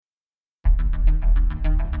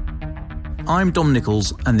I'm Dom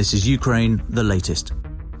Nichols, and this is Ukraine, the latest.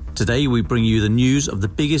 Today we bring you the news of the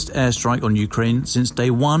biggest airstrike on Ukraine since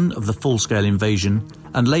day one of the full-scale invasion,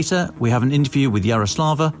 and later we have an interview with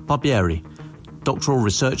Yaroslava Barbieri, doctoral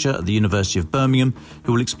researcher at the University of Birmingham,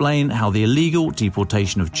 who will explain how the illegal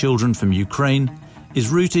deportation of children from Ukraine is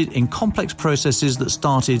rooted in complex processes that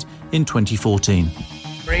started in 2014.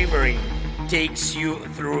 Bravery takes you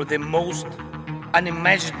through the most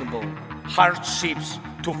unimaginable hardships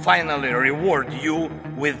to finally reward you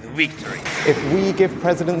with victory. If we give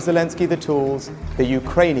President Zelensky the tools, the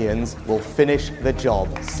Ukrainians will finish the job.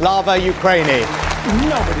 Slava Ukraini!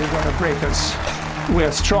 Nobody's going to break us.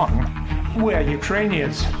 We're strong. We're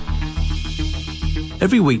Ukrainians.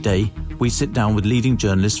 Every weekday, we sit down with leading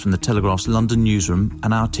journalists from the Telegraph's London newsroom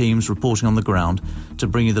and our teams reporting on the ground to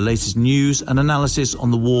bring you the latest news and analysis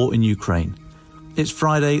on the war in Ukraine. It's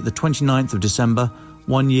Friday, the 29th of December,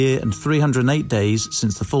 1 year and 308 days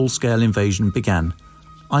since the full-scale invasion began.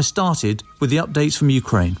 I started with the updates from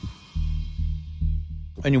Ukraine.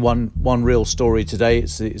 Only one real story today.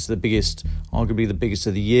 It's the biggest, arguably the biggest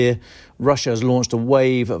of the year. Russia has launched a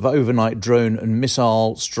wave of overnight drone and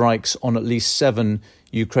missile strikes on at least 7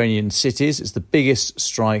 Ukrainian cities. It's the biggest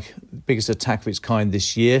strike, biggest attack of its kind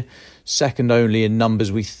this year. Second only in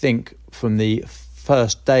numbers, we think, from the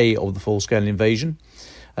first day of the full-scale invasion.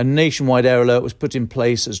 A nationwide air alert was put in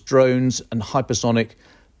place as drones and hypersonic,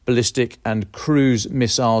 ballistic and cruise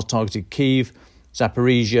missiles targeted Kyiv,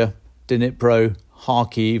 Zaporizhia, Dnipro,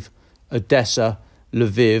 Kharkiv, Odessa,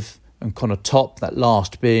 Lviv and Konotop, that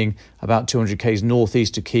last being about 200 km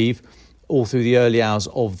northeast of Kyiv, all through the early hours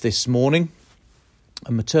of this morning.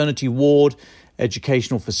 A maternity ward,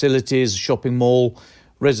 educational facilities, a shopping mall,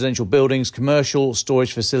 residential buildings, commercial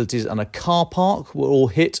storage facilities and a car park were all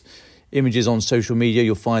hit. Images on social media,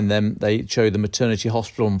 you'll find them. They show the maternity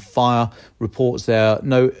hospital on fire. Reports there,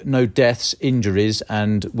 no deaths, injuries,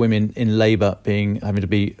 and women in labour having to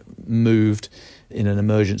be moved in an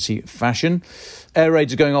emergency fashion. Air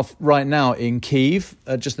raids are going off right now in Kyiv.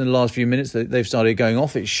 Just in the last few minutes, they've started going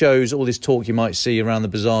off. It shows all this talk you might see around the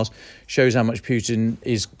bazaars, shows how much Putin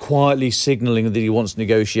is quietly signalling that he wants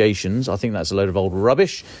negotiations. I think that's a load of old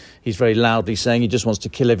rubbish. He's very loudly saying he just wants to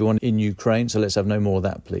kill everyone in Ukraine, so let's have no more of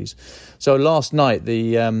that, please. So last night,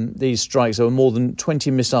 these strikes, there were more than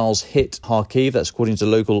 20 missiles hit Kharkiv. That's according to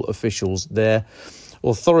local officials there.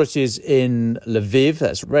 Authorities in Lviv,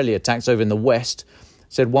 that's rarely attacks over in the west,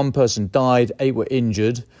 said 1 person died, 8 were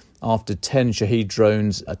injured after 10 Shahed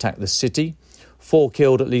drones attacked the city. 4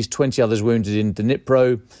 killed, at least 20 others wounded in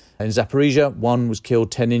Dnipro. In Zaporizhia, 1 was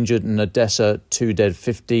killed, 10 injured. In Odessa, 2 dead,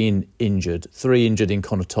 15 injured. 3 injured in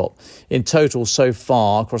Konotop. In total, so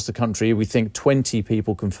far across the country, we think 20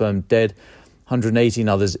 people confirmed dead, 118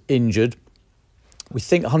 others injured. We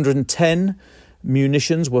think 110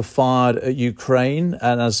 munitions were fired at Ukraine.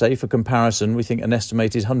 And as I say, for comparison, we think an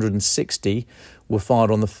estimated 160 were fired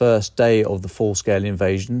on the first day of the full-scale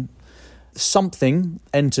invasion. Something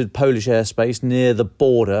entered Polish airspace near the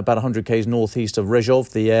border, about 100 km northeast of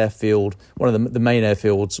Rzeszów, the airfield, one of the main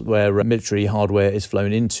airfields where military hardware is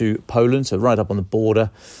flown into Poland, so right up on the border.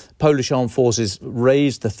 Polish armed forces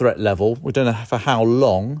raised the threat level. We don't know for how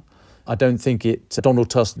long. I don't think Donald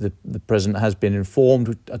Tusk, the president, has been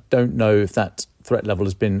informed. I don't know if that threat level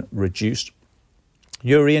has been reduced.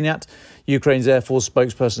 Yuri Inyat, Ukraine's Air Force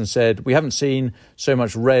spokesperson, said, "We haven't seen so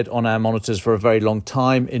much red on our monitors for a very long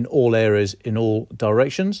time in all areas, in all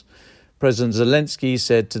directions." President Zelensky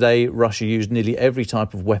said today Russia used nearly every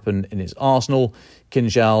type of weapon in its arsenal: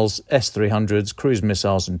 Kinzhals, S-300s, cruise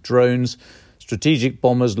missiles and drones. Strategic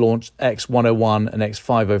bombers launched X-101 and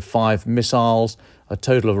X-505 missiles. A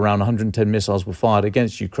total of around 110 missiles were fired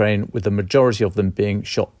against Ukraine, with the majority of them being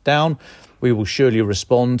shot down. We will surely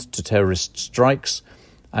respond to terrorist strikes,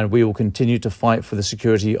 and we will continue to fight for the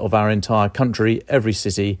security of our entire country, every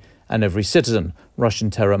city and every citizen. Russian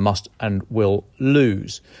terror must and will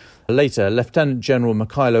lose. Later, Lieutenant General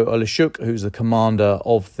Mikhailo Oleshchuk, who's the commander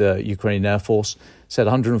of the Ukrainian Air Force, said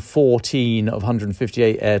 114 of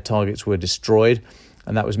 158 air targets were destroyed,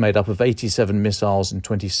 and that was made up of 87 missiles and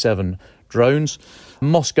 27 drones.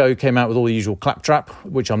 Moscow came out with all the usual claptrap,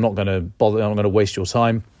 which I'm not going to bother. I'm not going to waste your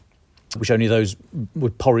time, which only those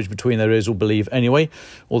with porridge between their ears will believe anyway.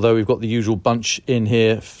 Although we've got the usual bunch in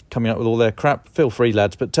here coming up with all their crap. Feel free,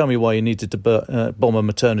 lads, but tell me why you needed to bomb a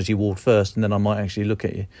maternity ward first, and then I might actually look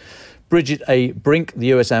at you. Bridget A. Brink, the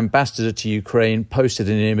US ambassador to Ukraine, posted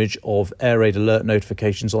an image of air raid alert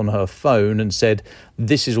notifications on her phone and said,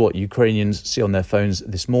 "This is what Ukrainians see on their phones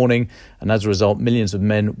this morning." And as a result, millions of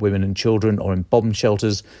men, women and children are in bomb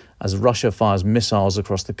shelters as Russia fires missiles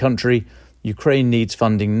across the country. Ukraine needs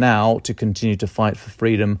funding now to continue to fight for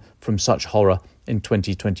freedom from such horror in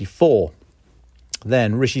 2024.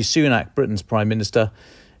 Then Rishi Sunak, Britain's Prime Minister,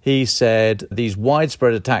 he said these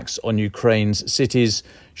widespread attacks on Ukraine's cities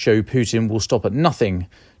show Putin will stop at nothing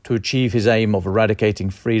to achieve his aim of eradicating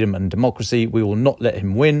freedom and democracy. We will not let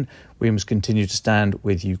him win. We must continue to stand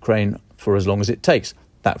with Ukraine for as long as it takes.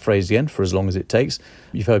 That phrase again, for as long as it takes.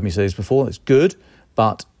 You've heard me say this before. It's good,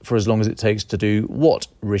 but for as long as it takes to do what,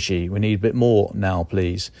 Rishi? We need a bit more now,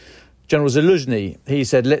 please. General Zelensky, he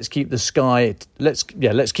said, let's keep the sky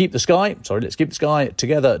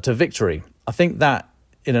together to victory. I think that,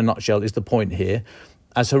 in a nutshell, is the point here.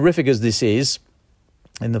 As horrific as this is,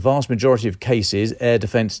 in the vast majority of cases, air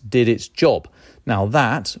defence did its job. Now,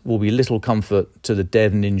 that will be little comfort to the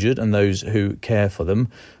dead and injured and those who care for them,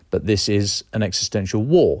 but this is an existential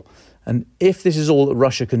war. And if this is all that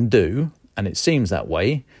Russia can do, and it seems that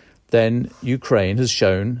way, then Ukraine has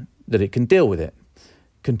shown that it can deal with it.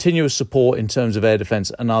 Continuous support in terms of air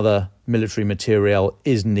defence and other military materiel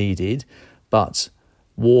is needed, but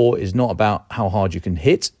war is not about how hard you can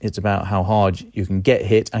hit, it's about how hard you can get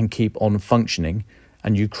hit and keep on functioning.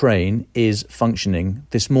 And Ukraine is functioning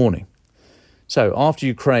this morning. So after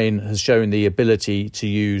Ukraine has shown the ability to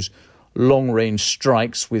use long-range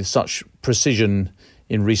strikes with such precision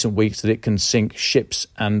in recent weeks that it can sink ships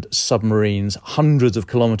and submarines hundreds of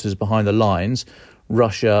kilometres behind the lines,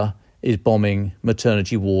 Russia is bombing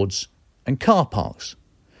maternity wards and car parks,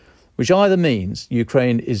 which either means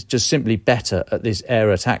Ukraine is just simply better at this air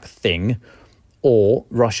attack thing, or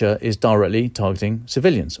Russia is directly targeting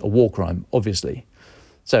civilians, a war crime, obviously.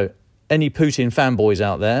 So any Putin fanboys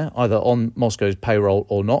out there, either on Moscow's payroll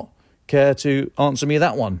or not, care to answer me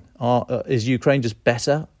that one? Is Ukraine just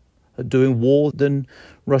better at doing war than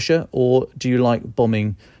Russia, or do you like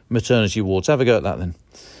bombing maternity wards? Have a go at that then.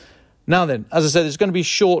 Now then, as I said, it's going to be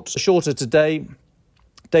shorter today.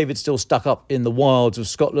 David's still stuck up in the wilds of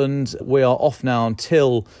Scotland. We are off now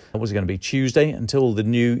until, what's it going to be, Tuesday, until the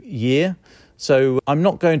new year. So I'm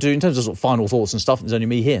not going to, in terms of sort of final thoughts and stuff, there's only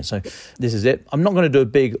me here, so this is it. I'm not going to do a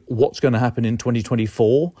big what's going to happen in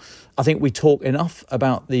 2024. I think we talk enough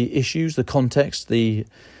about the issues, the context, the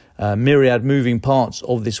myriad moving parts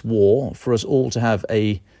of this war for us all to have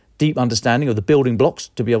a deep understanding of the building blocks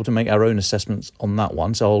to be able to make our own assessments on that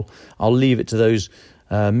one. So I'll leave it to those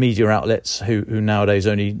media outlets who nowadays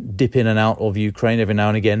only dip in and out of Ukraine every now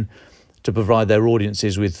and again to provide their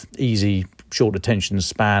audiences with easy, short attention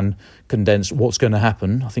span, condensed what's going to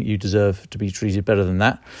happen. I think you deserve to be treated better than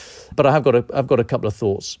that. But I've got a couple of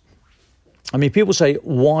thoughts. I mean, people say,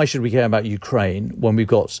 why should we care about Ukraine when we've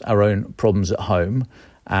got our own problems at home?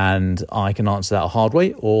 And I can answer that a hard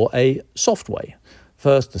way or a soft way.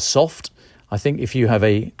 First, the soft. I think if you have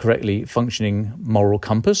a correctly functioning moral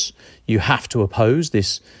compass, you have to oppose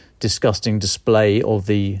this disgusting display of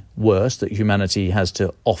the worst that humanity has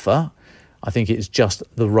to offer. I think it's just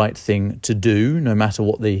the right thing to do, no matter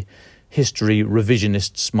what the history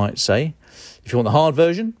revisionists might say. If you want the hard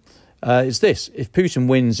version, it's this. If Putin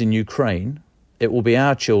wins in Ukraine, it will be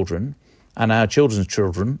our children and our children's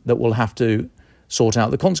children that will have to sort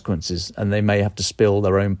out the consequences, and they may have to spill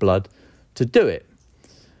their own blood to do it.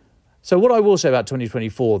 So what I will say about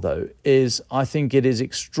 2024, though, is I think it is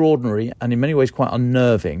extraordinary and in many ways quite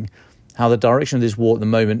unnerving how the direction of this war at the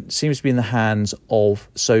moment seems to be in the hands of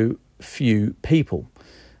so few people.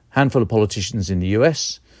 Handful of politicians in the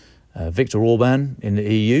US, Viktor Orban in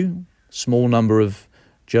the EU, small number of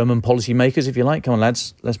German policymakers, if you like. Come on,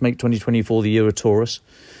 lads, let's make 2024 the year of Taurus.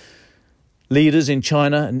 Leaders in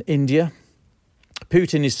China and India.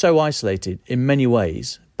 Putin is so isolated in many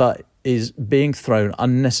ways, but is being thrown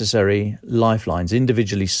unnecessary lifelines,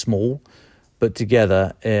 individually small, but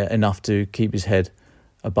together enough to keep his head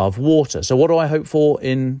above water. So what do I hope for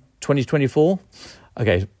in 2024?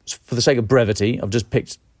 Okay, for the sake of brevity, I've just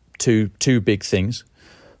picked two big things.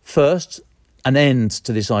 First, an end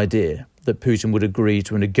to this idea that Putin would agree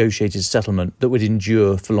to a negotiated settlement that would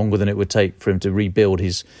endure for longer than it would take for him to rebuild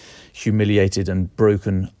his humiliated and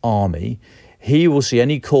broken army. He will see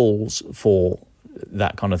any calls for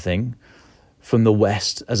that kind of thing from the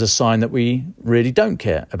West as a sign that we really don't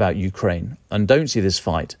care about Ukraine and don't see this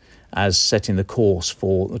fight as setting the course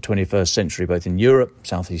for the 21st century, both in Europe,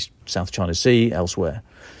 South China Sea, elsewhere.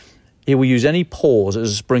 He will use any pause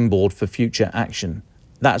as a springboard for future action.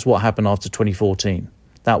 That's what happened after 2014.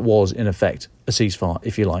 That was, in effect, a ceasefire,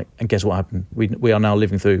 if you like. And guess what happened? We are now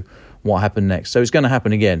living through what happened next. So it's going to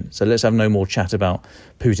happen again. So let's have no more chat about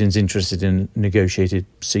Putin's interested in negotiated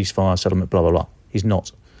ceasefire, settlement, blah, blah, blah. He's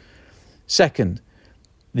not. Second,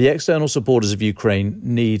 the external supporters of Ukraine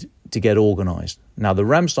need to get organised. Now, the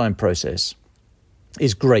Ramstein process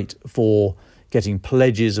is great for getting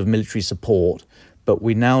pledges of military support, but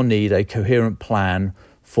we now need a coherent plan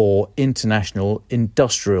for international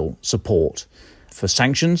industrial support, for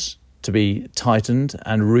sanctions to be tightened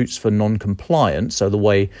and routes for non-compliance, so the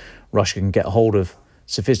way Russia can get hold of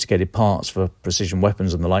sophisticated parts for precision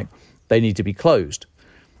weapons and the like, they need to be closed.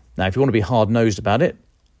 Now, if you want to be hard-nosed about it,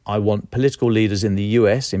 I want political leaders in the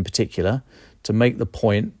US in particular to make the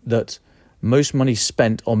point that most money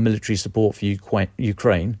spent on military support for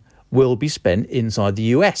Ukraine will be spent inside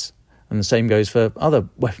the US. And the same goes for other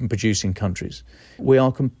weapon-producing countries. We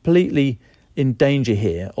are completely in danger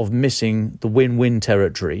here of missing the win-win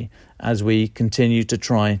territory as we continue to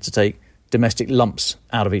try to take domestic lumps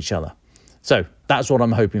out of each other. So that's what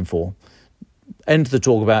I'm hoping for. End the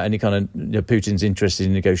talk about any kind of Putin's interested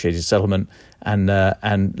in negotiated settlement, and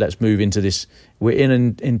let's move into this. We're in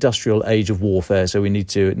an industrial age of warfare, so we need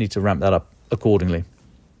to ramp that up accordingly.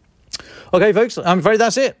 Okay, folks, I'm afraid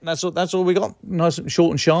that's it. That's all we got. Nice,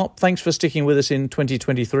 short and sharp. Thanks for sticking with us in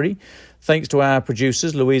 2023. Thanks to our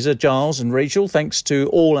producers, Louisa, Giles and Rachel. Thanks to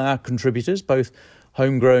all our contributors, both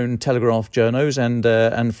homegrown Telegraph journos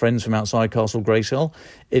and friends from outside Castle Grayskull.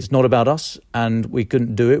 It's not about us, and we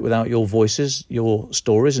couldn't do it without your voices, your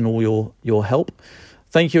stories and all your help.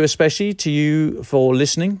 Thank you especially to you for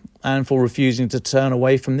listening and for refusing to turn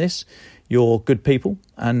away from this. You're good people,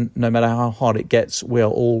 and no matter how hard it gets, we are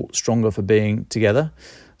all stronger for being together.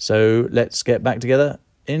 So let's get back together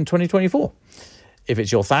in 2024. If it's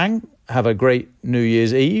your thing, have a great New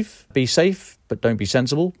Year's Eve. Be safe, but don't be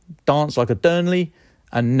sensible. Dance like a Durnley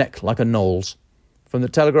and neck like a Knowles. From the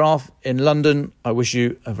Telegraph in London, I wish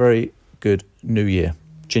you a very good New Year.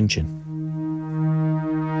 Chin chin.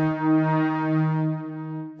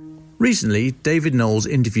 Recently, David Knowles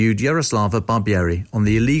interviewed Yaroslava Barbieri on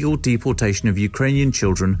the illegal deportation of Ukrainian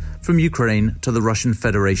children from Ukraine to the Russian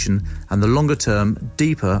Federation and the longer-term,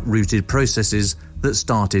 deeper-rooted processes that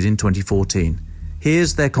started in 2014.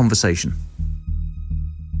 Here's their conversation.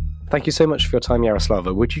 Thank you so much for your time,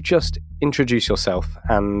 Yaroslava. Would you just introduce yourself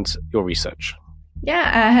and your research?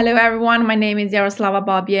 Hello everyone. My name is Yaroslava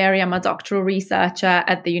Barbieri. I'm a doctoral researcher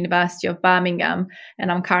at the University of Birmingham,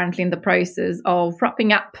 and I'm currently in the process of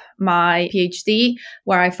wrapping up my PhD,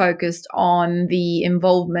 where I focused on the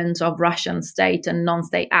involvement of Russian state and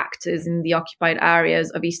non-state actors in the occupied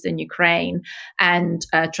areas of eastern Ukraine and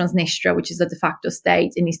Transnistria, which is a de facto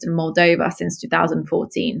state in eastern Moldova since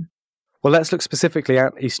 2014. Well, let's look specifically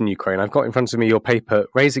at eastern Ukraine. I've got in front of me your paper,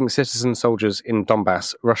 Raising Citizen Soldiers in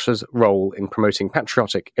Donbass, Russia's Role in Promoting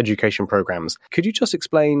Patriotic Education Programs. Could you just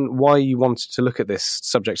explain why you wanted to look at this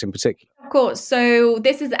subject in particular? Of course. So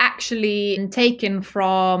this is actually taken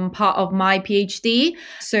from part of my PhD.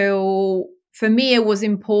 So for me, it was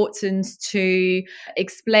important to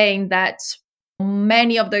explain that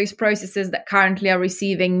many of those processes that currently are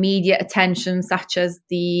receiving media attention, such as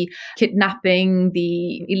the kidnapping,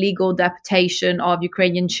 the illegal deportation of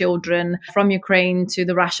Ukrainian children from Ukraine to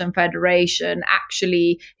the Russian Federation,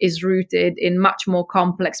 actually is rooted in much more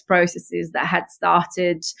complex processes that had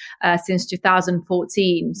started since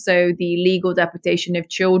 2014. So the illegal deportation of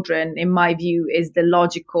children, in my view, is the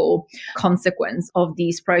logical consequence of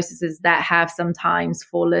these processes that have sometimes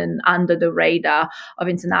fallen under the radar of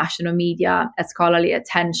international media as scholarly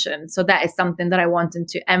attention. So that is something that I wanted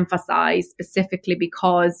to emphasize specifically,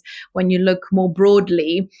 because when you look more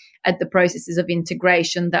broadly at the processes of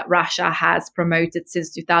integration that Russia has promoted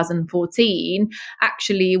since 2014,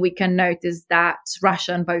 actually we can notice that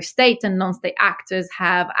Russia and both state and non-state actors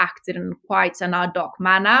have acted in quite an ad hoc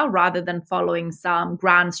manner rather than following some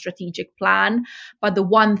grand strategic plan. But the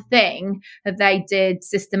one thing that they did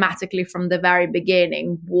systematically from the very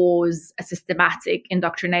beginning was a systematic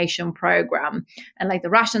indoctrination program. And like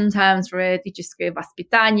the Russian terms for it, etическое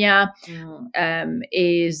воспитание,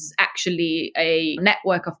 is actually a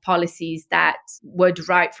network of policies that were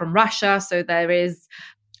derived from Russia. So there is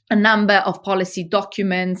a number of policy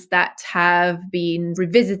documents that have been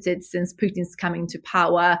revisited since Putin's coming to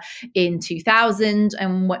power in 2000.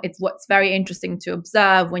 And what's very interesting to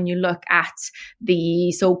observe when you look at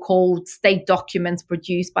the so-called state documents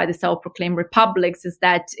produced by the self-proclaimed republics is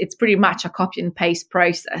that it's pretty much a copy and paste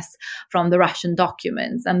process from the Russian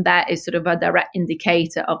documents. And that is sort of a direct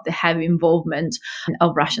indicator of the heavy involvement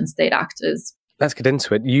of Russian state actors. Let's get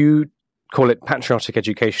into it. You call it patriotic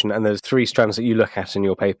education, and there's three strands that you look at in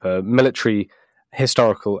your paper: military,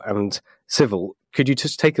 historical, and civil. Could you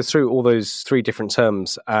just take us through all those three different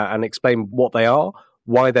terms and explain what they are,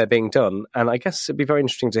 why they're being done? And I guess it'd be very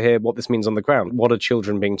interesting to hear what this means on the ground. What are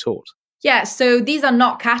children being taught? Yeah, so these are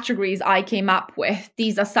not categories I came up with.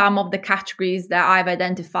 These are some of the categories that I've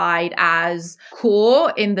identified as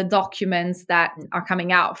core in the documents that are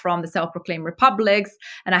coming out from the self-proclaimed republics.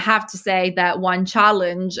 And I have to say that one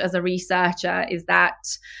challenge as a researcher is that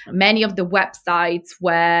many of the websites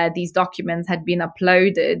where these documents had been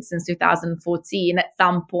uploaded since 2014 at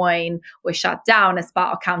some point were shut down as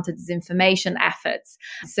part of counter-disinformation efforts.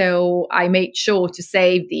 So I made sure to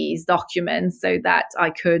save these documents so that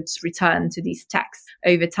I could return to these texts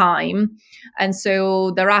over time. And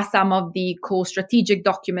so there are some of the core strategic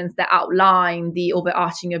documents that outline the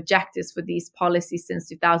overarching objectives for these policies since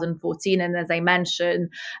 2014. And as I mentioned,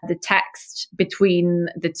 the text between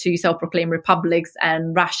the two self-proclaimed republics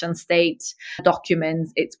and Russian state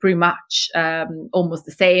documents, it's pretty much almost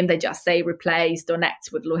the same. They just say replace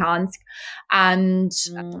Donetsk with Luhansk. And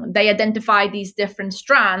they identify these different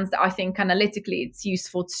strands that I think analytically it's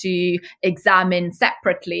useful to examine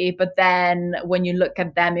separately, but then when you look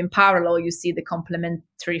at them in parallel, you see the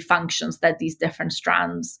complementary functions that these different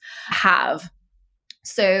strands have.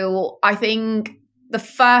 So I think the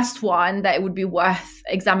first one that it would be worth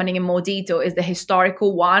examining in more detail is the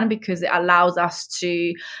historical one, because it allows us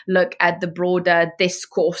to look at the broader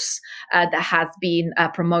discourse that has been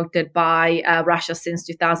promoted by Russia since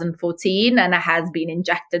 2014 and has been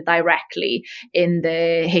injected directly in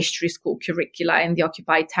the history school curricula in the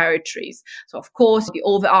occupied territories. So, of course, the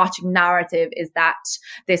overarching narrative is that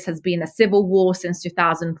this has been a civil war since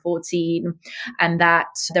 2014 and that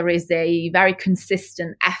there is a very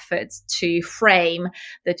consistent effort to frame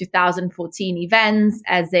the 2014 events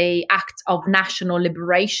as an act of national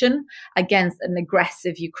liberation against an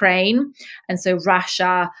aggressive Ukraine. And so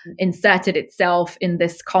Russia inserted itself in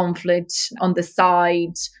this conflict on the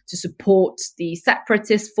side to support the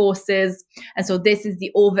separatist forces. And so this is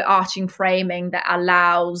the overarching framing that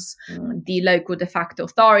allows the local de facto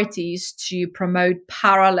authorities to promote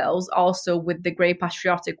parallels also with the Great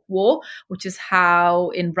Patriotic War, which is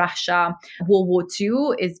how in Russia World War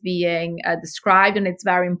II is being described. And it's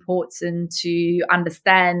very important to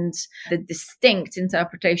understand the distinct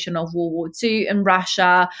interpretation of World War II in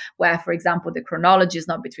Russia, where, for example, the chronology is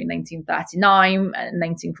not between 1939 and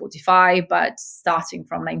 1945, but starting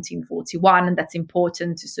from 1941. And that's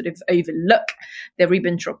important to sort of overlook the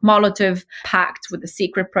Ribbentrop-Molotov Pact with the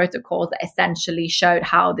secret protocols that essentially showed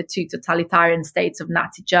how the two totalitarian states of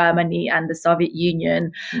Nazi Germany and the Soviet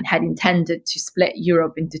Union had intended to split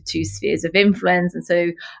Europe into two spheres of influence. And so,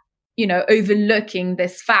 you know, overlooking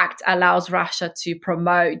this fact allows Russia to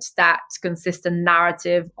promote that consistent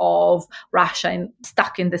narrative of Russia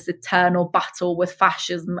stuck in this eternal battle with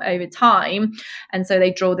fascism over time. And so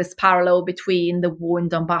they draw this parallel between the war in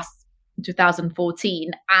Donbass in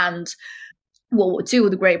 2014 and World War II,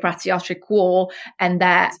 the Great Patriotic War, and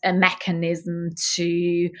that's a mechanism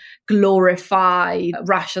to glorify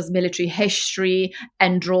Russia's military history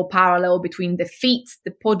and draw parallel between the feats,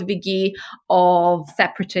 the podvigi of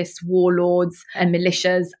separatist warlords and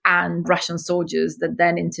militias and Russian soldiers that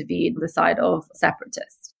then intervened on the side of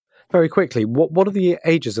separatists. Very quickly, what are the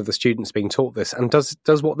ages of the students being taught this? And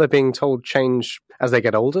does what they're being told change as they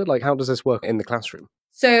get older? Like, how does this work in the classroom?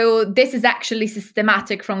 So this is actually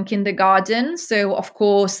systematic from kindergarten. So, of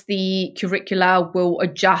course, the curricula will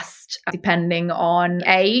adjust depending on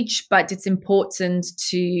age, but it's important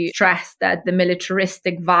to stress that the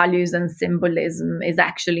militaristic values and symbolism is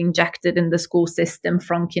actually injected in the school system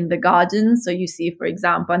from kindergarten. So you see, for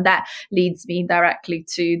example, and that leads me directly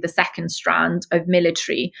to the second strand of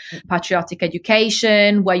military patriotic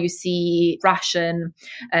education, where you see Russian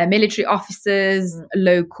military officers,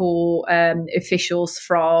 local officials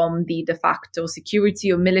from the de facto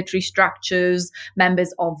security or military structures,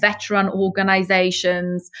 members of veteran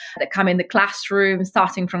organizations that come in the classroom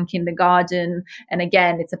starting from kindergarten. And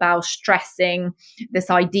again, it's about stressing this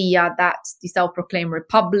idea that the self-proclaimed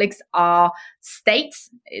republics are states.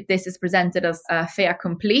 This is presented as a fait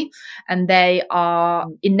accompli, and they are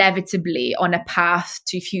inevitably on a path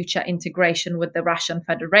to future integration with the Russian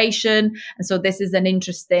Federation. And so this is an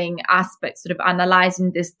interesting aspect, sort of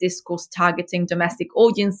analyzing this discourse targeting domestic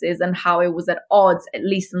audiences and how it was at odds, at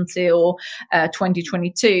least until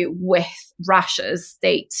 2022, with Russia's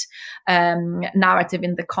state narrative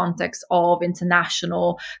in the context of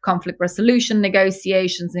international conflict resolution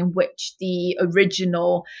negotiations, in which the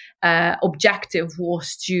original objective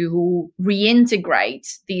was to reintegrate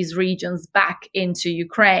these regions back into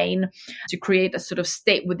Ukraine, to create a sort of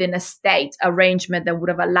state within a state arrangement that would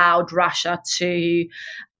have allowed Russia to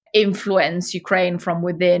influence Ukraine from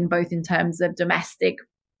within, both in terms of domestic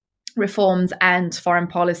reforms and foreign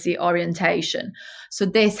policy orientation. So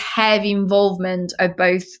this heavy involvement of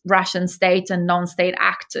both Russian state and non-state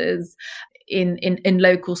actors in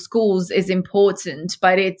local schools is important,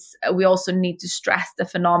 but we also need to stress the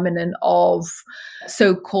phenomenon of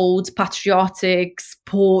so-called patriotic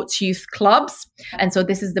sport youth clubs. And so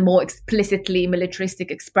this is the more explicitly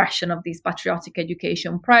militaristic expression of these patriotic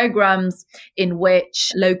education programs, in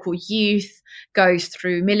which local youth goes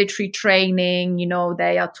through military training.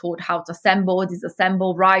 They are taught how to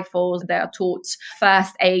disassemble rifles. They are taught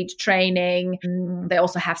first aid training. They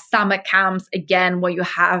also have summer camps, again, where you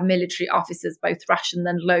have military officers, both Russian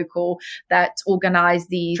and local, that organize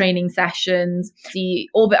the training sessions. The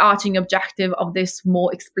overarching objective of this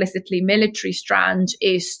more explicitly military strand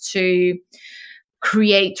is to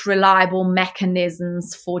create reliable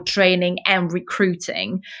mechanisms for training and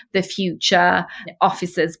recruiting the future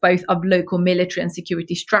officers, both of local military and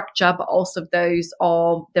security structure, but also those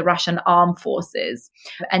of the Russian armed forces.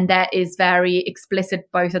 And that is very explicit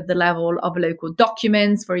both at the level of local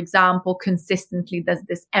documents. For example, consistently there's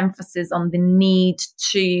this emphasis on the need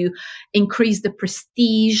to increase the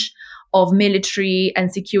prestige of military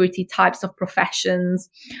and security types of professions.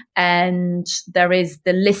 And there is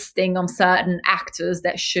the listing of certain actors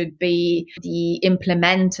that should be the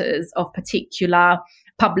implementers of particular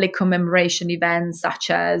public commemoration events, such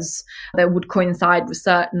as that would coincide with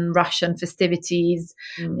certain Russian festivities,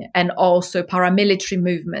 and also paramilitary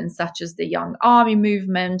movements, such as the Young Army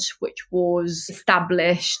movement, which was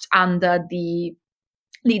established under the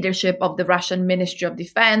leadership of the Russian Ministry of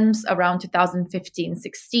Defense around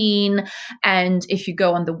 2015-16. And if you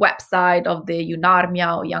go on the website of the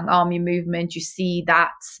Yunarmia or Young Army movement, you see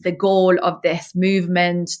that the goal of this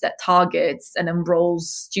movement that targets and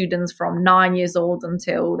enrolls students from 9 years old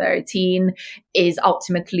until they're 18 is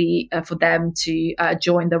ultimately for them to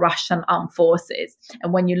join the Russian armed forces.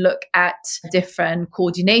 And when you look at different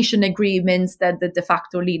coordination agreements that the de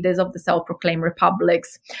facto leaders of the self-proclaimed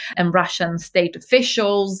republics and Russian state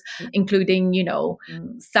officials, including,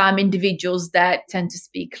 some individuals that tend to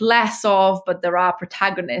speak less of, but there are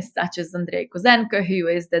protagonists such as Andrei Kozenko, who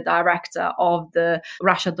is the director of the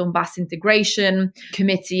Russia-Donbass Integration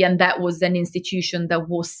Committee. And that was an institution that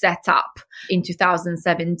was set up in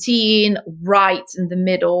 2017, right in the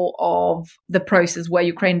middle of the process where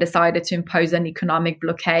Ukraine decided to impose an economic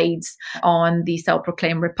blockade on the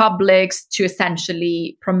self-proclaimed republics to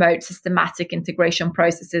essentially promote systematic integration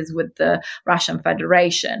processes with the Russian Federation.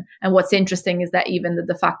 And what's interesting is that even the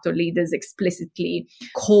de facto leaders explicitly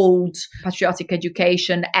called patriotic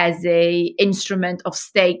education as an instrument of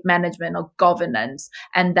state management or governance.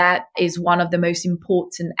 And that is one of the most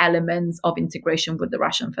important elements of integration with the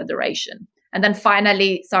Russian Federation. And then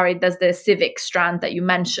finally, there's the civic strand that you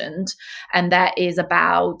mentioned, and that is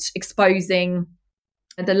about exposing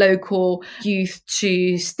the local youth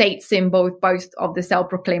to state symbols, both of the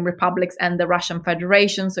self-proclaimed republics and the Russian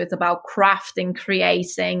Federation. So it's about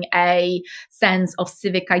creating a sense of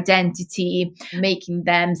civic identity, making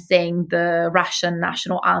them sing the Russian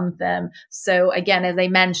national anthem. So again, as I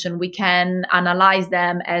mentioned, we can analyze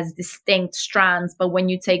them as distinct strands, but when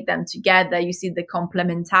you take them together, you see the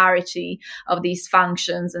complementarity of these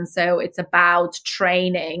functions. And so it's about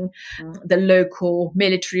training the local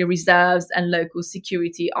military reserves and local security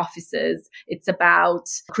officers. It's about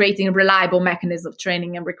creating a reliable mechanism of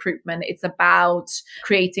training and recruitment. It's about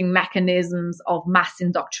creating mechanisms of mass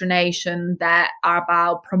indoctrination that are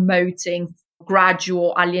about promoting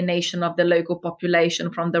gradual alienation of the local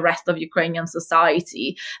population from the rest of Ukrainian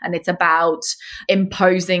society. And it's about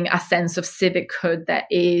imposing a sense of civichood that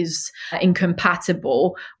is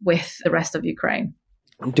incompatible with the rest of Ukraine.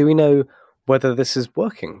 Do we know whether this is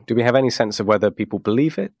working? Do we have any sense of whether people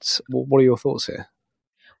believe it? What are your thoughts here?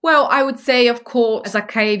 Well, I would say, of course, as a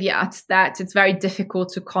caveat, that it's very difficult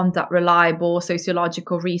to conduct reliable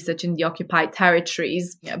sociological research in the occupied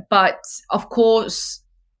territories. But of course,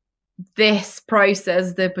 this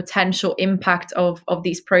process, the potential impact of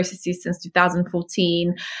these processes since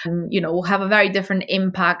 2014, will have a very different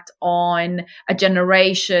impact on a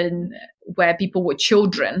generation where people were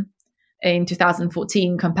children in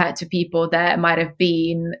 2014 compared to people that might have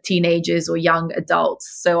been teenagers or young adults.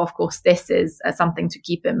 So, of course, this is something to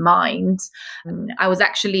keep in mind. I was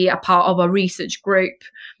actually a part of a research group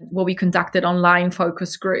where we conducted online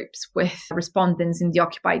focus groups with respondents in the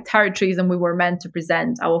occupied territories, and we were meant to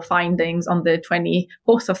present our findings on the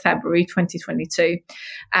 24th of February 2022.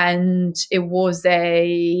 And it was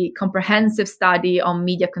a comprehensive study on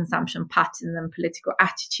media consumption patterns and political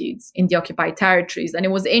attitudes in the occupied territories. And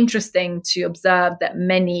it was interesting interesting to observe that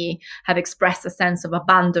many have expressed a sense of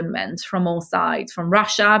abandonment from all sides, from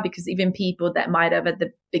Russia, because even people that might have at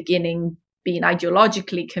the beginning been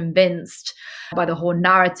ideologically convinced by the whole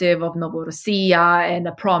narrative of Novorossiya and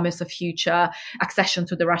a promise of future accession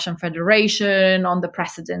to the Russian Federation on the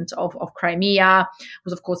precedent of Crimea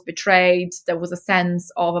was, of course, betrayed. There was a sense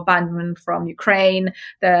of abandonment from Ukraine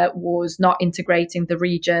that was not integrating the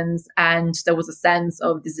regions, and there was a sense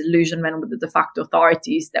of disillusionment with the de facto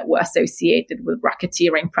authorities that were associated with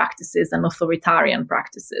racketeering practices and authoritarian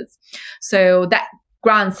practices. So that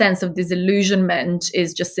grand sense of disillusionment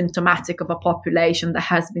is just symptomatic of a population that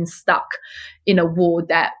has been stuck in a war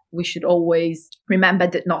that we should always remember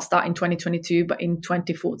did not start in 2022, but in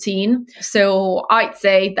 2014. So I'd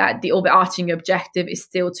say that the overarching objective is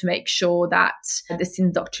still to make sure that this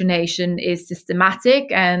indoctrination is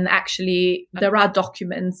systematic. And actually, there are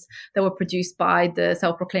documents that were produced by the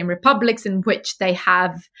self-proclaimed republics in which they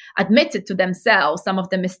have admitted to themselves some of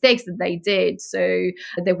the mistakes that they did. So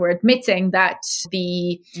they were admitting that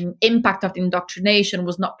the impact of the indoctrination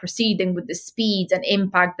was not proceeding with the speed and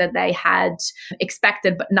impact that they had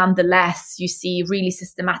expected, but nonetheless, you see really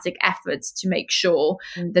systematic efforts to make sure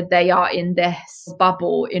that they are in this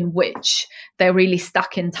bubble in which they're really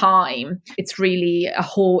stuck in time. It's really a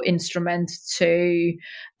whole instrument to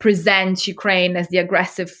present Ukraine as the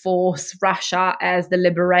aggressive force, Russia as the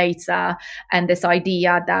liberator, and this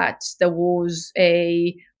idea that there was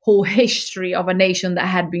a whole history of a nation that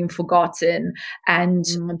had been forgotten, and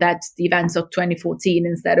that the events of 2014,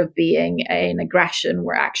 instead of being an aggression,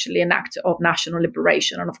 were actually an act of national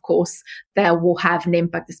liberation. And of course, that will have an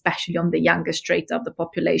impact, especially on the younger strata of the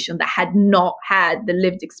population that had not had the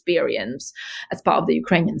lived experience as part of the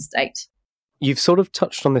Ukrainian state. You've sort of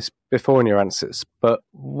touched on this before in your answers, but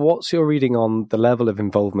what's your reading on the level of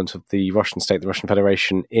involvement of the Russian state, the Russian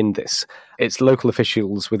Federation in this? It's local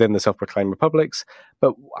officials within the self-proclaimed republics,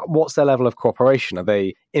 but what's their level of cooperation? Are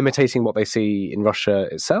they imitating what they see in Russia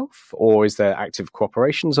itself, or is there active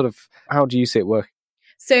cooperation? Sort of, how do you see it work?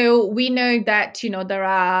 So we know that, there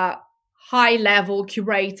are high-level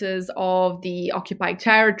curators of the occupied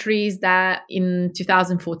territories, that in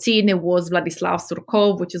 2014 it was Vladislav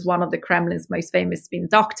Surkov, which is one of the Kremlin's most famous spin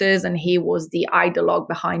doctors, and he was the ideologue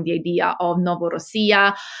behind the idea of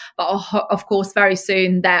Novorossiya. But of course, very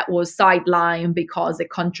soon that was sidelined because it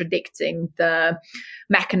contradicting the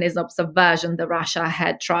mechanism of subversion that Russia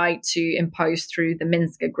had tried to impose through the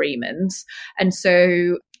Minsk agreements. And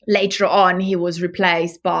so later on, he was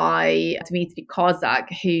replaced by Dmitry Kozak,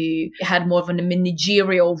 who had more of a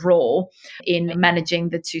managerial role in managing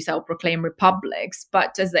the two self-proclaimed republics.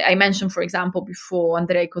 But as I mentioned, for example, before,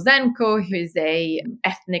 Andrei Kozenko, who is an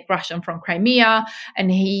ethnic Russian from Crimea, and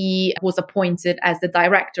he was appointed as the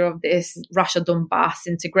director of this Russia-Donbass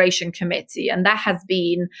Integration Committee. And that has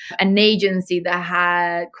been an agency that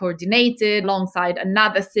had coordinated alongside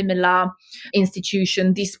another similar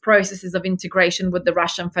institution these processes of integration with the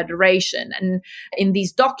Russian Federation. And in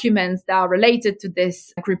these documents that are related to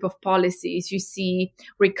this group of policies, you see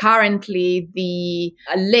recurrently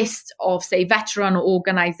a list of, say, veteran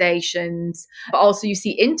organizations, but also you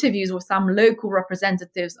see interviews with some local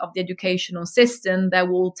representatives of the educational system that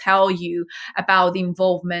will tell you about the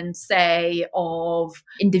involvement, say, of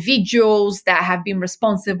individuals that have been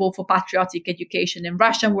responsible for patriotic education in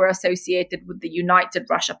Russia and were associated with the United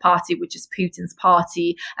Russia Party, which is Putin's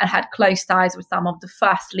party, and had close ties with some of the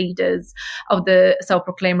first leaders of the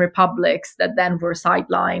self-proclaimed republics that then were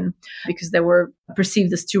sidelined because they were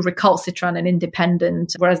perceived as too recalcitrant and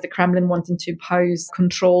independent, whereas the Kremlin wanted to impose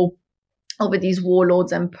control over these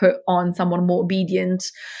warlords and put on someone more obedient.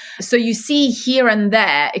 So you see here and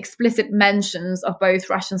there explicit mentions of both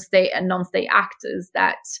Russian state and non-state actors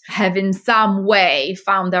that have in some way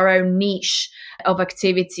found their own niche of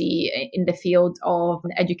activity in the field of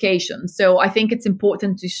education. So I think it's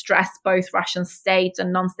important to stress both Russian state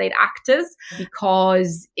and non-state actors,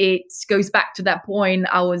 because it goes back to that point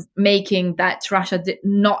I was making, that Russia did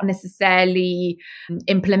not necessarily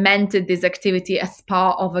implemented this activity as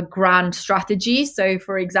part of a grand strategy. So,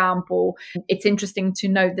 for example, it's interesting to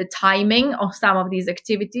note the timing of some of these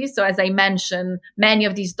activities. So, as I mentioned, many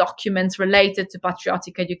of these documents related to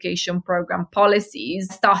patriotic education program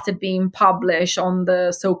policies started being published on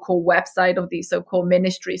the so-called website of these so-called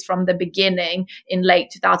ministries from the beginning in late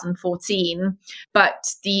 2014. But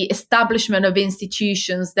the establishment of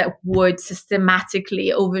institutions that would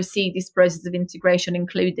systematically oversee this process of integration,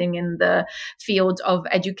 including in the field of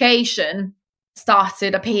education,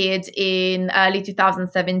 appeared in early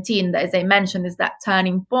 2017, that, as I mentioned, is that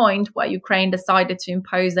turning point where Ukraine decided to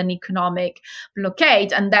impose an economic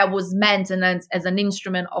blockade, and that was meant as an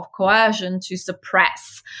instrument of coercion to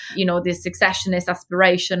suppress, this successionist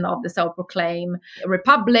aspiration of the self-proclaimed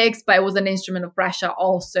republics, but it was an instrument of pressure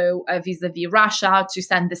also vis-a-vis Russia to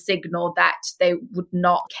send the signal that they would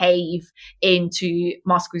not cave into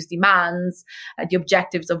Moscow's demands, the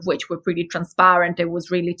objectives of which were pretty transparent. It was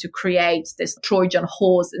really to create this Trojan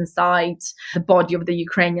horse inside the body of the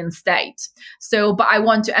Ukrainian state. But I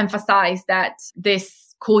want to emphasize that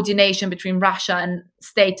this coordination between Russia and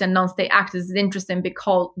state and non-state actors is interesting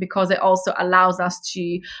because it also allows us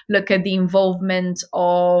to look at the involvement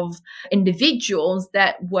of individuals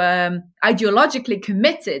that were ideologically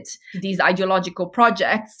committed to these ideological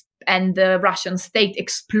projects, and the Russian state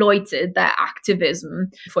exploited their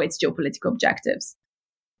activism for its geopolitical objectives.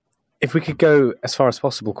 If we could go as far as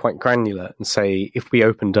possible quite granular and say, if we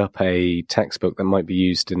opened up a textbook that might be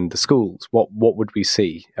used in the schools, what would we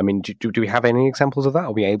see? I mean, do we have any examples of that?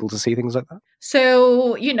 Are we able to see things like that?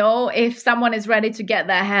 So, if someone is ready to get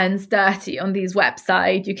their hands dirty on these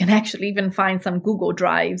websites, you can actually even find some Google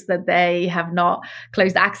Drives that they have not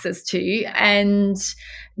closed access to. And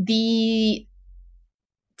the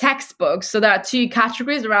textbooks. So there are two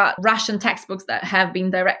categories. There are Russian textbooks that have been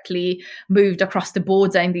directly moved across the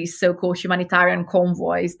border in these so-called humanitarian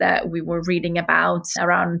convoys that we were reading about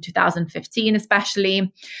around 2015,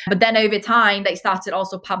 especially. But then over time, they started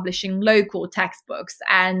also publishing local textbooks,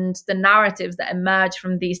 and the narratives that emerge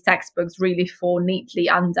from these textbooks really fall neatly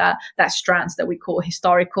under that strand that we call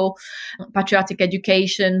historical patriotic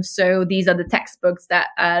education. So these are the textbooks that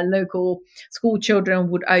local school children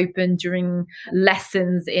would open during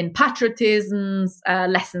lessons in patriotism,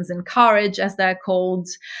 lessons in courage, as they're called.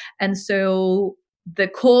 And so the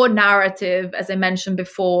core narrative, as I mentioned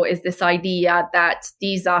before, is this idea that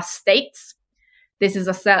these are states. This is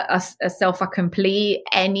a self-accompli.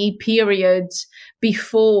 Any period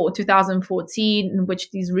before 2014 in which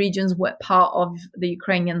these regions were part of the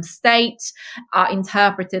Ukrainian state are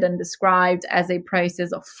interpreted and described as a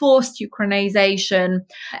process of forced Ukrainization.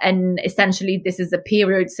 And essentially, this is a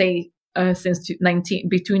period, say,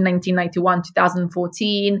 between 1991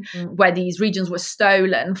 2014, where these regions were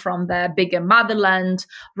stolen from their bigger motherland,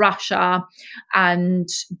 Russia, and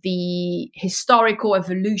the historical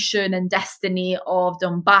evolution and destiny of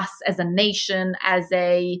Donbass as a nation, as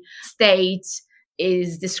a state,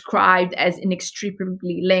 is described as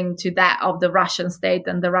inextricably linked to that of the Russian state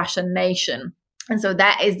and the Russian nation. And so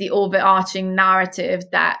that is the overarching narrative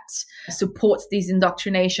that supports this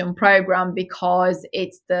indoctrination program, because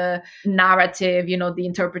it's the narrative, the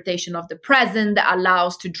interpretation of the present that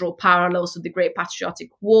allows to draw parallels to the Great Patriotic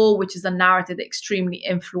War, which is a narrative extremely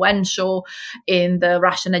influential in the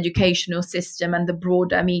Russian educational system and the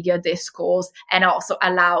broader media discourse, and also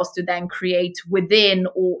allows to then create within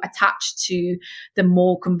or attached to the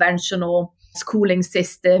more conventional schooling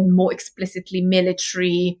system, more explicitly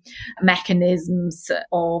military mechanisms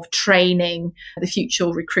of training the future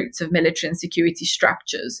recruits of military and security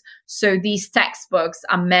structures. So these textbooks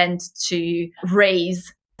are meant to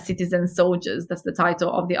raise citizen soldiers. That's the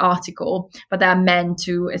title of the article. But they're meant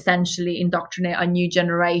to essentially indoctrinate a new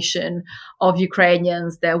generation of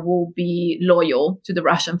Ukrainians that will be loyal to the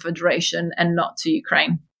Russian Federation and not to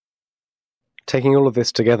Ukraine. Taking all of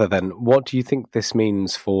this together then, what do you think this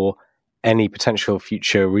means for any potential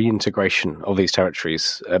future reintegration of these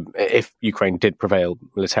territories if Ukraine did prevail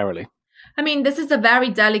militarily? I mean, this is a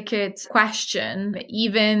very delicate question.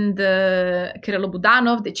 Even Kirill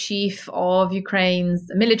Budanov, the chief of Ukraine's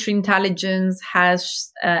military intelligence,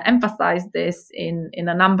 has emphasized this in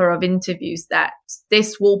a number of interviews, that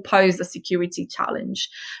this will pose a security challenge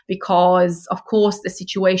because, of course, the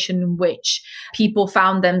situation in which people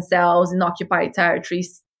found themselves in occupied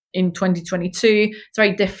territories in 2022, it's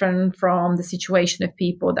very different from the situation of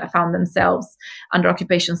people that found themselves under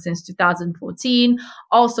occupation since 2014.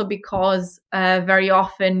 Also because very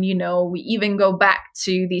often, we even go back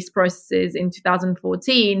to these processes in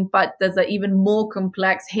 2014, but there's an even more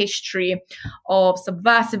complex history of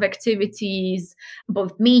subversive activities,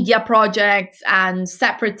 both media projects and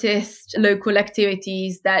separatist local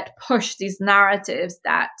activities that push these narratives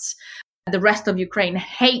that the rest of Ukraine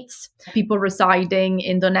hates people residing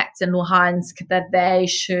in Donetsk and Luhansk, that they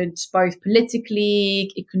should both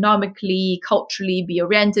politically, economically, culturally be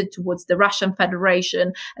oriented towards the Russian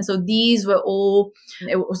Federation. And so these were all,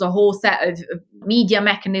 it was a whole set of media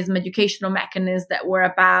mechanisms, educational mechanisms that were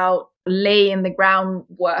about laying the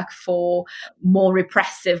groundwork for more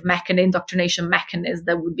repressive indoctrination mechanisms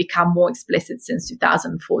that would become more explicit since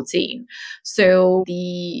 2014. So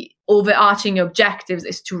the overarching objectives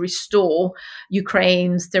is to restore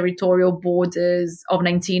Ukraine's territorial borders of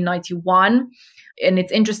 1991. And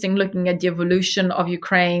it's interesting looking at the evolution of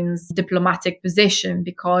Ukraine's diplomatic position,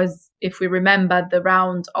 because if we remember the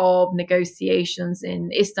round of negotiations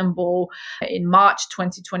in Istanbul in March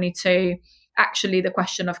 2022, actually the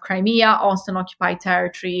question of Crimea, also an occupied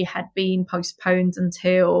territory, had been postponed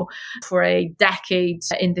until for a decade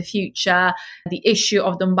in the future. The issue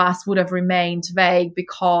of Donbass would have remained vague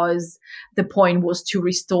because the point was to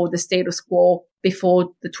restore the status quo before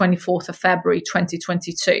the 24th of February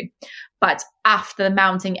 2022. But after the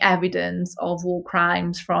mounting evidence of war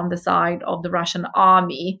crimes from the side of the Russian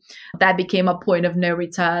army, that became a point of no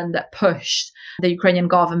return that pushed the Ukrainian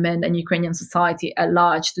government and Ukrainian society at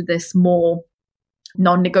large to this more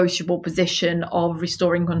non-negotiable position of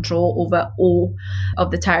restoring control over all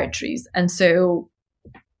of the territories. And so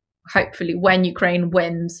hopefully when Ukraine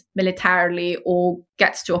wins militarily or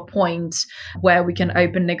gets to a point where we can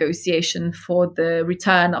open negotiation for the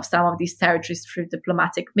return of some of these territories through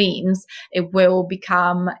diplomatic means, it will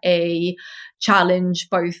become a challenge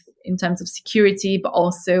both in terms of security, but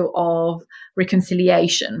also of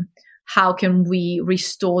reconciliation. How can we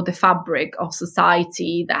restore the fabric of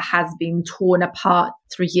society that has been torn apart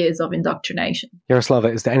through years of indoctrination?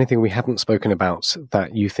 Yaroslava, is there anything we haven't spoken about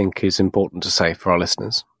that you think is important to say for our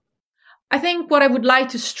listeners? I think what I would like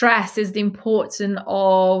to stress is the importance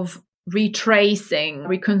of retracing,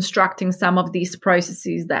 reconstructing some of these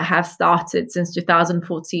processes that have started since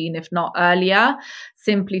 2014, if not earlier,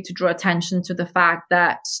 simply to draw attention to the fact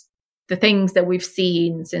that the things that we've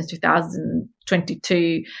seen since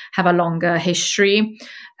 2022 have a longer history,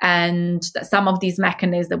 and that some of these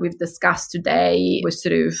mechanisms that we've discussed today were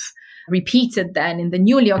sort of repeated then in the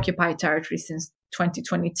newly occupied territory since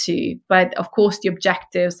 2022. But of course, the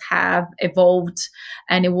objectives have evolved,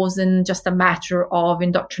 and it wasn't just a matter of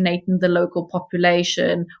indoctrinating the local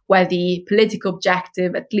population, where the political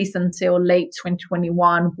objective, at least until late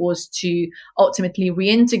 2021, was to ultimately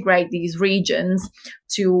reintegrate these regions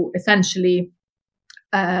to essentially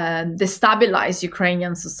destabilize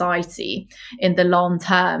Ukrainian society in the long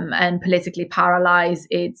term and politically paralyze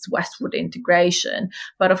its westward integration.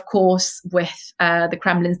 But of course, with the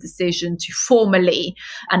Kremlin's decision to formally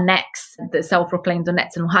annex the self-proclaimed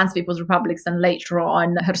Donetsk and Luhansk People's Republics, and later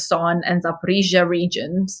on Kherson and Zaporizhia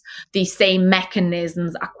regions, these same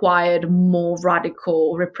mechanisms acquired more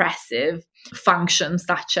radical repressive functions,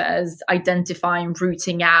 such as identifying,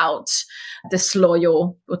 rooting out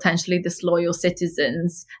potentially disloyal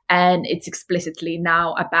citizens. And it's explicitly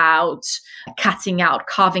now about carving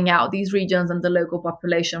out these regions and the local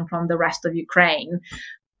population from the rest of Ukraine,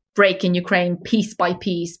 breaking Ukraine piece by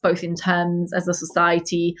piece, both in terms as a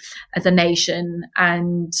society, as a nation.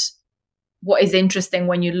 And what is interesting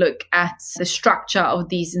when you look at the structure of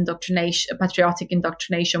these patriotic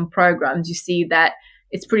indoctrination programs, you see that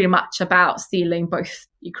it's pretty much about stealing both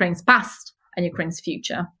Ukraine's past and Ukraine's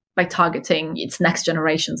future by targeting its next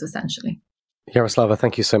generations, essentially. Yaroslava,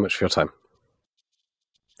 thank you so much for your time.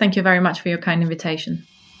 Thank you very much for your kind invitation.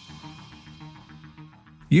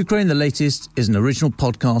 Ukraine the Latest is an original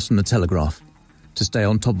podcast from The Telegraph. To stay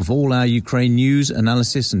on top of all our Ukraine news,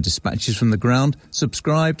 analysis and dispatches from the ground,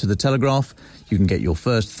 subscribe to The Telegraph. You can get your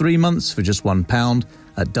first 3 months for just £1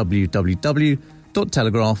 at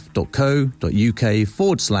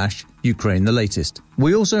www.telegraph.co.uk/Ukraine the Latest.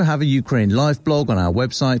 We also have a Ukraine live blog on our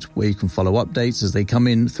website where you can follow updates as they come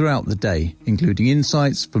in throughout the day, including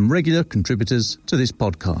insights from regular contributors to this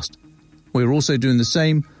podcast. We're also doing the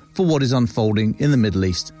same for what is unfolding in the Middle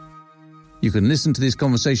East. You can listen to this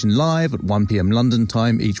conversation live at 1 p.m. London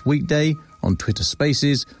time each weekday on Twitter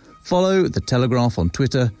Spaces. Follow The Telegraph on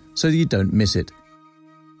Twitter so that you don't miss it.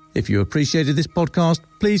 If you appreciated this podcast,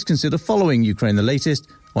 please consider following Ukraine the Latest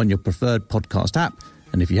on your preferred podcast app.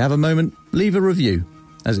 And if you have a moment, leave a review,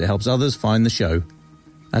 as it helps others find the show.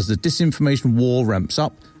 As the disinformation war ramps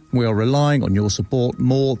up, we are relying on your support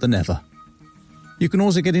more than ever. You can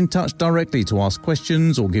also get in touch directly to ask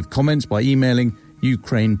questions or give comments by emailing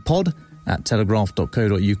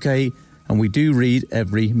ukrainepod@telegraph.co.uk, and we do read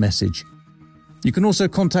every message. You can also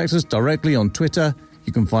contact us directly on Twitter.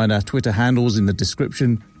 You can find our Twitter handles in the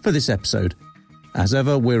description for this episode. As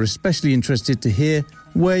ever, we're especially interested to hear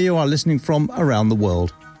where you are listening from around the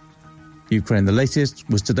world. Ukraine the Latest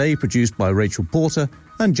was today produced by Rachel Porter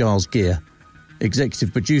and Giles Gear.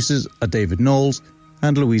 Executive producers are David Knowles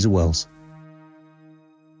and Louisa Wells.